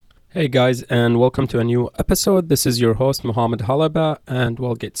Hey guys, and welcome to a new episode. This is your host Mohammed Halaba, and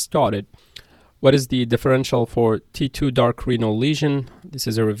we'll get started. What is the differential for T2 dark renal lesion? This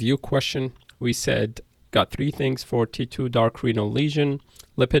is a review question. We said got three things for T2 dark renal lesion: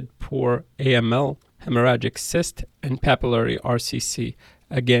 lipid poor AML, hemorrhagic cyst, and papillary RCC.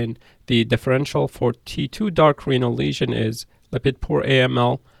 Again, the differential for T2 dark renal lesion is lipid poor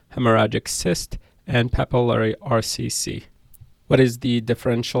AML, hemorrhagic cyst, and papillary RCC. What is the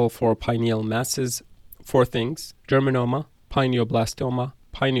differential for pineal masses? Four things: germinoma, pineoblastoma,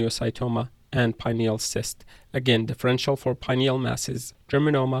 pineocytoma, and pineal cyst. Again, differential for pineal masses: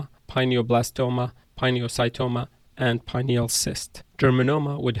 germinoma, pineoblastoma, pineocytoma, and pineal cyst.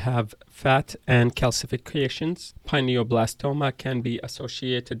 Germinoma would have fat and calcifications. Pineoblastoma can be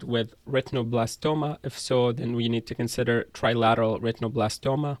associated with retinoblastoma. If so, then we need to consider trilateral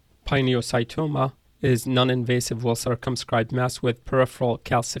retinoblastoma. Pineocytoma is non-invasive well-circumscribed mass with peripheral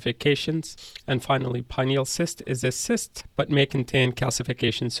calcifications. And finally, pineal cyst is a cyst but may contain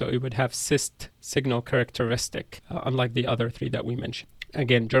calcification, so it would have cyst signal characteristic, unlike the other three that we mentioned.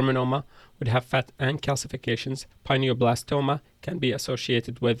 Again, germinoma would have fat and calcifications. Pineoblastoma can be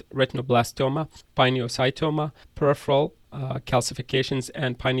associated with retinoblastoma. Pineocytoma, peripheral calcifications,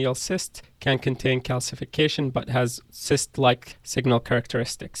 and pineal cyst can contain calcification but has cyst-like signal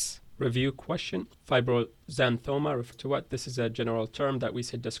characteristics. Review question: fibroxanthoma, refer to what? This is a general term that we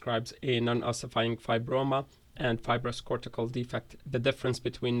said describes a non-ossifying fibroma and fibrous cortical defect. The difference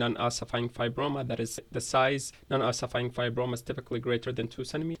between non-ossifying fibroma, that is the size, non-ossifying fibroma is typically greater than 2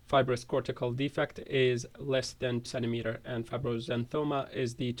 centimeters. Fibrous cortical defect is less than centimeter, and fibroxanthoma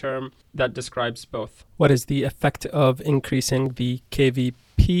is the term that describes both. What is the effect of increasing the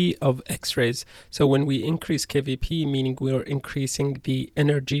kVp of X-rays? So when we increase kVp, meaning we're increasing the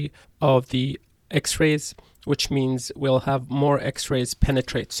energy of the X-rays, which means we'll have more X-rays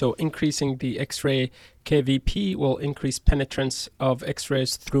penetrate. So increasing the X-ray kVp will increase penetrance of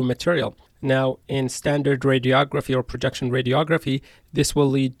X-rays through material. Now, in standard radiography or projection radiography, this will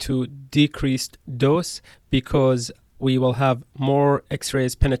lead to decreased dose because we will have more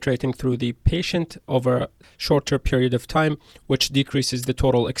X-rays penetrating through the patient over a shorter period of time, which decreases the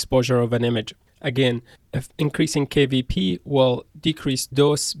total exposure of an image. Again, if increasing kVp will decrease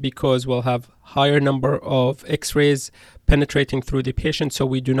dose because we'll have higher number of X-rays penetrating through the patient, so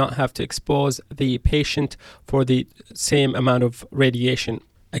we do not have to expose the patient for the same amount of radiation.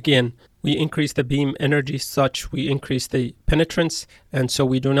 Again, we increase the beam energy such we increase the penetrance, and so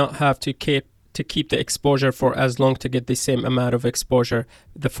we do not have to keep the exposure for as long to get the same amount of exposure.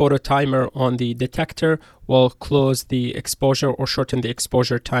 The photo timer on the detector will close the exposure or shorten the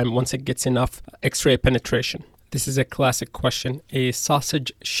exposure time once it gets enough X-ray penetration. This is a classic question: a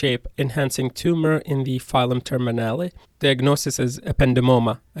sausage shape enhancing tumor in the filum terminale. Diagnosis is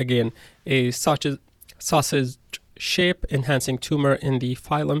ependymoma. Again, a sausage shape enhancing tumor in the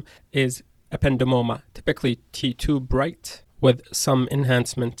filum is ependymoma, typically T2 bright with some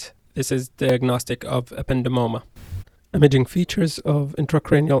enhancement. This is diagnostic of ependymoma. Imaging features of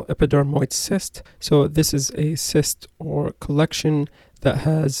intracranial epidermoid cyst. So this is a cyst or collection that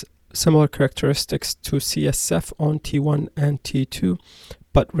has similar characteristics to CSF on T1 and T2,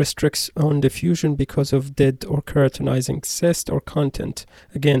 but restricts on diffusion because of dead or keratinizing cyst or content.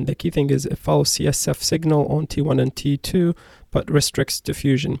 Again, the key thing is it follows CSF signal on T1 and T2, but restricts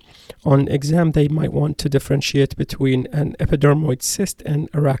diffusion. On exam, they might want to differentiate between an epidermoid cyst and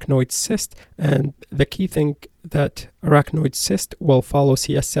arachnoid cyst, and the key thing that arachnoid cyst will follow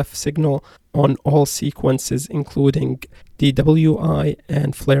CSF signal on all sequences, including DWI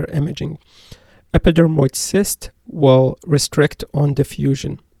and FLAIR imaging. Epidermoid cyst will restrict on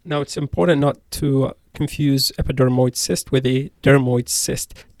diffusion. Now, it's important not to confuse epidermoid cyst with a dermoid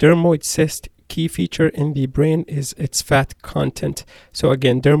cyst. Dermoid cyst, key feature in the brain is its fat content. So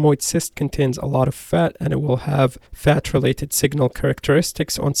again, dermoid cyst contains a lot of fat and it will have fat-related signal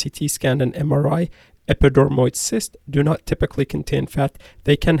characteristics on CT scan and MRI. Epidermoid cysts do not typically contain fat.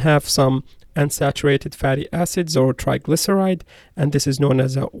 They can have some unsaturated fatty acids or triglyceride, and this is known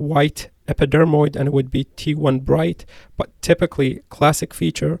as a white epidermoid, and it would be T1 bright, but typically classic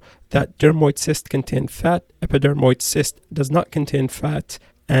feature that dermoid cyst contain fat, epidermoid cyst does not contain fat,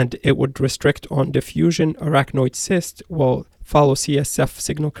 and it would restrict on diffusion. Arachnoid cyst will follow CSF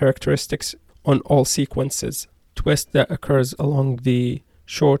signal characteristics on all sequences. Twist that occurs along the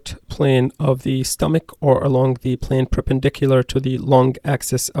short plane of the stomach or along the plane perpendicular to the long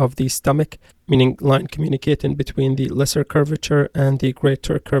axis of the stomach, meaning line communicating between the lesser curvature and the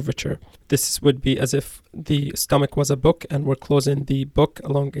greater curvature. This would be as if the stomach was a book and we're closing the book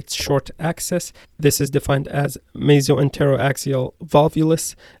along its short axis. This is defined as mesoenteroaxial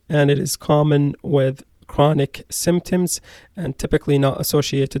volvulus, and it is common with chronic symptoms and typically not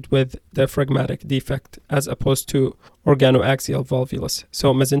associated with diaphragmatic defect as opposed to organoaxial volvulus.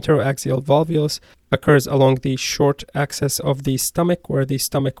 So mesenteroaxial volvulus occurs along the short axis of the stomach, where the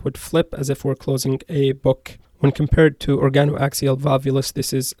stomach would flip as if we're closing a book. When compared to organoaxial volvulus,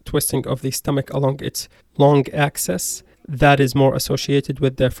 this is twisting of the stomach along its long axis. That is more associated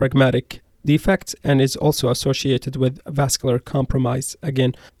with diaphragmatic defects and is also associated with vascular compromise.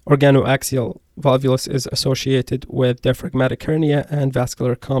 Again, organoaxial volvulus is associated with diaphragmatic hernia and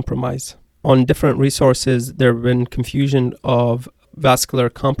vascular compromise. On different resources, there have been confusion of vascular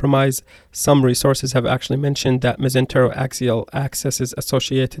compromise. Some resources have actually mentioned that mesenteroaxial axis is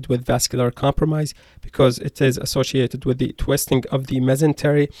associated with vascular compromise because it is associated with the twisting of the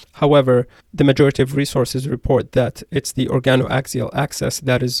mesentery. However, the majority of resources report that it's the organoaxial axis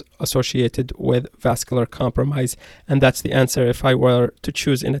that is associated with vascular compromise, and that's the answer. If I were to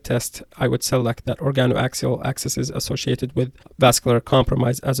choose in a test, I would select that organoaxial axis is associated with vascular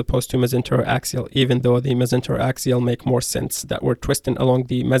compromise as opposed to mesenteroaxial, even though the mesenteroaxial make more sense, that we're twisting along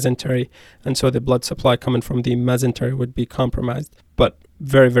the mesentery, and so the blood supply coming from the mesentery would be compromised. But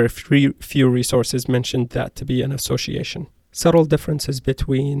very few resources mentioned that to be an association. Subtle differences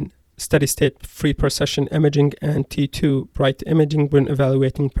between steady-state free precession imaging and T2 bright imaging when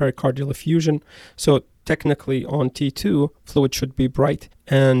evaluating pericardial effusion. So technically on T2, fluid should be bright,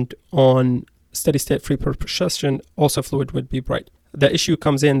 and on steady-state free precession, also fluid would be bright. The issue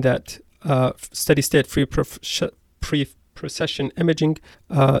comes in that steady-state free precession imaging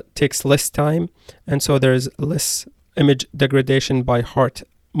takes less time, and so there's less image degradation by heart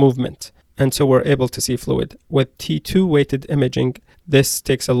movement, and so we're able to see fluid. With T2 weighted imaging, this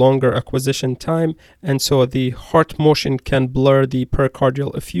takes a longer acquisition time, and so the heart motion can blur the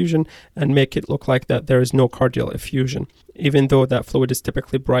pericardial effusion and make it look like that there is no cardial effusion, even though that fluid is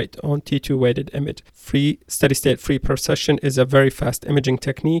typically bright on T2 weighted image. Steady-state free precession is a very fast imaging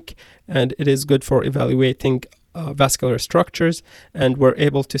technique, and it is good for evaluating vascular structures, and we're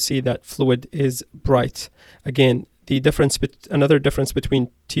able to see that fluid is bright. Again, another difference between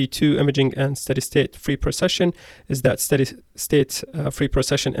T2 imaging and steady-state free precession is that steady-state free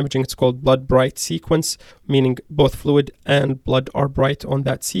precession imaging, it's called blood bright sequence, meaning both fluid and blood are bright on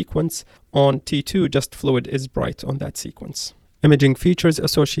that sequence. On T2, just fluid is bright on that sequence. Imaging features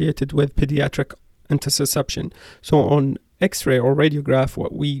associated with pediatric intussusception. So on X-ray or radiograph,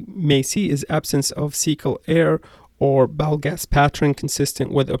 what we may see is absence of cecal air or bowel gas pattern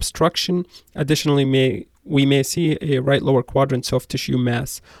consistent with obstruction. Additionally, we may see a right lower quadrant soft tissue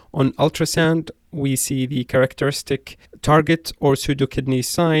mass. On ultrasound, we see the characteristic target or pseudokidney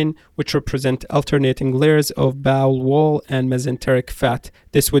sign, which represent alternating layers of bowel wall and mesenteric fat.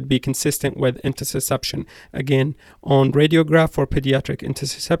 This would be consistent with intussusception. Again, on radiograph or pediatric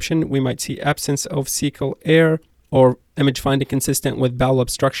intussusception, we might see absence of cecal air or image finding consistent with bowel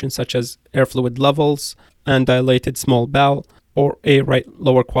obstruction, such as air fluid levels and dilated small bowel, or a right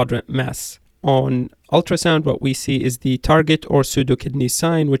lower quadrant mass. On ultrasound, what we see is the target or pseudokidney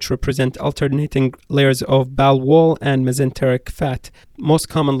sign, which represent alternating layers of bowel wall and mesenteric fat. Most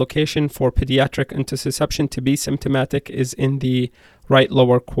common location for pediatric intussusception to be symptomatic is in the right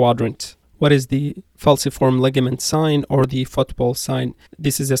lower quadrant. What is the falciform ligament sign or the football sign?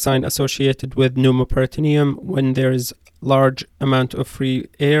 This is a sign associated with pneumoperitoneum when there is large amount of free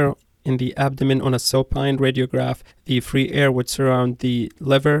air in the abdomen. On a supine radiograph, the free air would surround the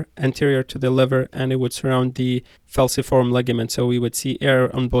liver, anterior to the liver, and it would surround the falciform ligament. So we would see air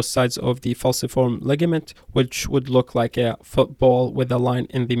on both sides of the falciform ligament, which would look like a football with a line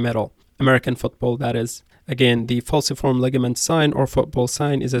in the middle. American football, that is. Again, the falciform ligament sign or football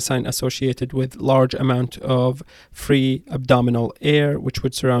sign is a sign associated with large amount of free abdominal air, which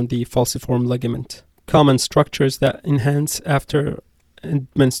would surround the falciform ligament. Common structures that enhance after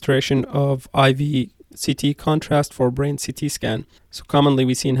administration of IV CT contrast for brain CT scan. So commonly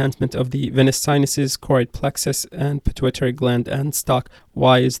we see enhancement of the venous sinuses, choroid plexus, and pituitary gland and stalk.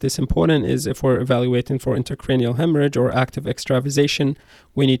 Why is this important? Is if we're evaluating for intracranial hemorrhage or active extravasation,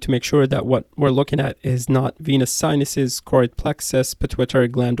 we need to make sure that what we're looking at is not venous sinuses, choroid plexus, pituitary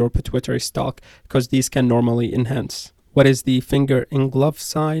gland, or pituitary stalk, because these can normally enhance. What is the finger in glove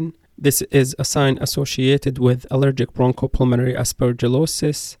sign? This is a sign associated with allergic bronchopulmonary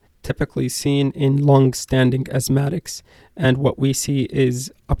aspergillosis. typically seen in long-standing asthmatics. And what we see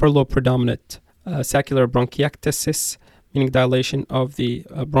is upper lobe predominant saccular bronchiectasis, meaning dilation of the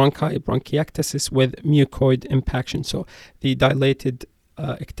bronchi, bronchiectasis with mucoid impaction. So the dilated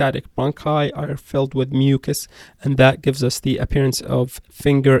ectatic bronchi are filled with mucus, and that gives us the appearance of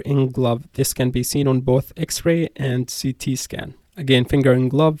finger in glove. This can be seen on both X-ray and CT scan. Again, finger in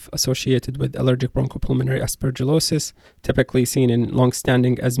glove associated with allergic bronchopulmonary aspergillosis, typically seen in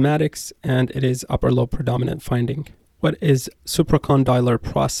long-standing asthmatics, and it is upper lobe predominant finding. What is supracondylar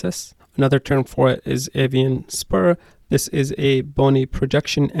process? Another term for it is avian spur. This is a bony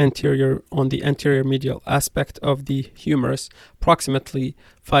projection anterior on the anterior medial aspect of the humerus, approximately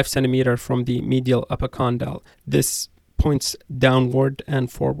 5 cm from the medial epicondyle. This points downward and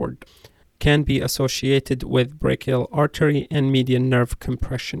forward. Can be associated with brachial artery and median nerve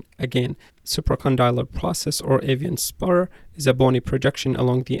compression. Again, supracondylar process or avian spur is a bony projection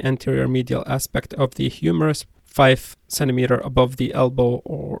along the anterior medial aspect of the humerus, 5 cm above the elbow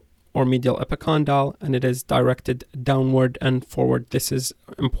or medial epicondyle, and it is directed downward and forward. This is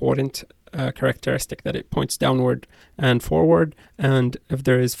important characteristic, that it points downward and forward, and if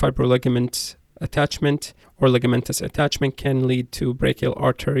there is fibroligament attachment or ligamentous attachment, can lead to brachial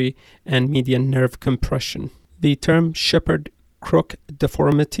artery and median nerve compression. The term shepherd crook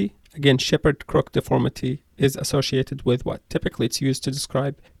deformity, again, shepherd crook deformity is associated with what? Typically it's used to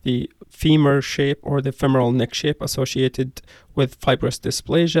describe the femur shape or the femoral neck shape associated with fibrous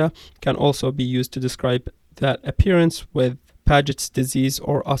dysplasia. Can also be used to describe that appearance with Paget's disease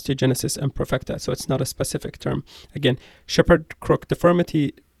or osteogenesis imperfecta. So it's not a specific term. Again, shepherd crook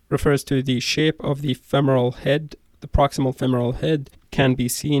deformity refers to the shape of the femoral head. The proximal femoral head can be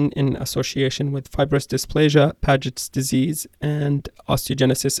seen in association with fibrous dysplasia, Paget's disease, and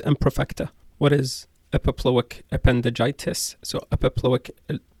osteogenesis imperfecta. What is epiploic appendigitis? So epiploic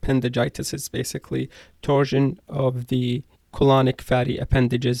appendigitis is basically torsion of the colonic fatty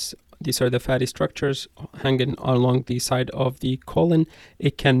appendages. These are the fatty structures hanging along the side of the colon.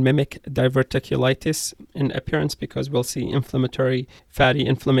 It can mimic diverticulitis in appearance because we'll see inflammatory fatty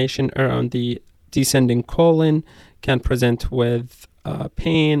inflammation around the descending colon, can present with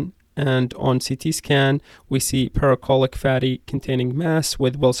pain, and on CT scan we see paracolic fatty containing mass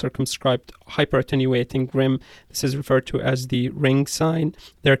with well-circumscribed hyperattenuating rim. This is referred to as the ring sign.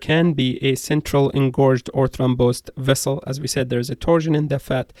 There can be a central engorged or thrombosed vessel. As we said, there's a torsion in the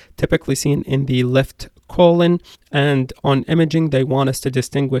fat, typically seen in the left colon, and on imaging they want us to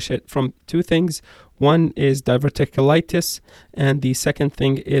distinguish it from two things. One is diverticulitis, and the second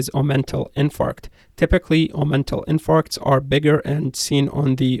thing is omental infarct. Typically, omental infarcts are bigger and seen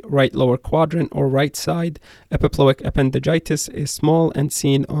on the right lower quadrant or right side. Epiploic appendigitis is small and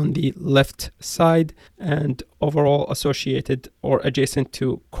seen on the left side and overall associated or adjacent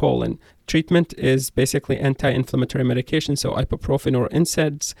to colon. Treatment is basically anti-inflammatory medication, so ibuprofen or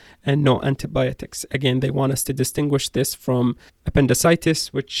NSAIDs, and no antibiotics. Again, they want us to distinguish this from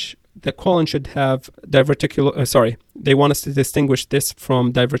appendicitis, which the colon should have they want us to distinguish this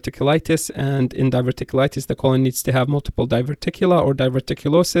from diverticulitis, and in diverticulitis the colon needs to have multiple diverticula or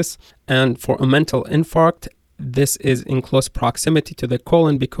diverticulosis, and for a mental infarct this is in close proximity to the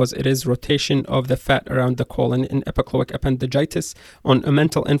colon because it is rotation of the fat around the colon. In epiploic appendigitis, on a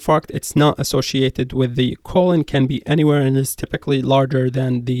mental infarct, it's not associated with the colon, can be anywhere, and is typically larger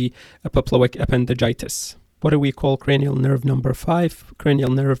than the epiploic appendigitis. What do we call cranial nerve number 5? Cranial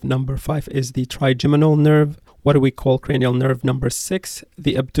nerve number 5 is the trigeminal nerve. What do we call cranial nerve number 6?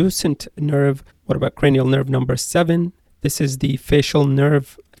 The abducent nerve. What about cranial nerve number 7? This is the facial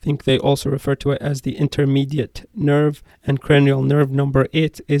nerve. I think they also refer to it as the intermediate nerve. And cranial nerve number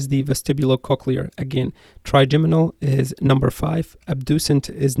 8 is the vestibulocochlear. Again, trigeminal is number 5, abducent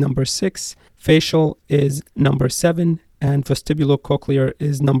is number 6, facial is number 7, and vestibulocochlear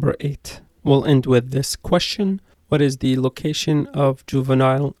is number 8. We'll end with this question. What is the location of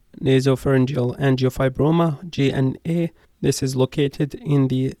juvenile nasopharyngeal angiofibroma, GNA? This is located in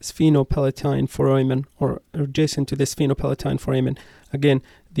the sphenopalatine foramen or adjacent to the sphenopalatine foramen. Again,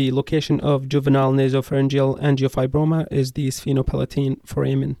 the location of juvenile nasopharyngeal angiofibroma is the sphenopalatine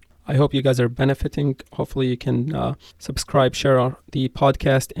foramen. I hope you guys are benefiting. Hopefully you can subscribe, share the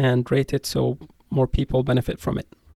podcast, and rate it so more people benefit from it.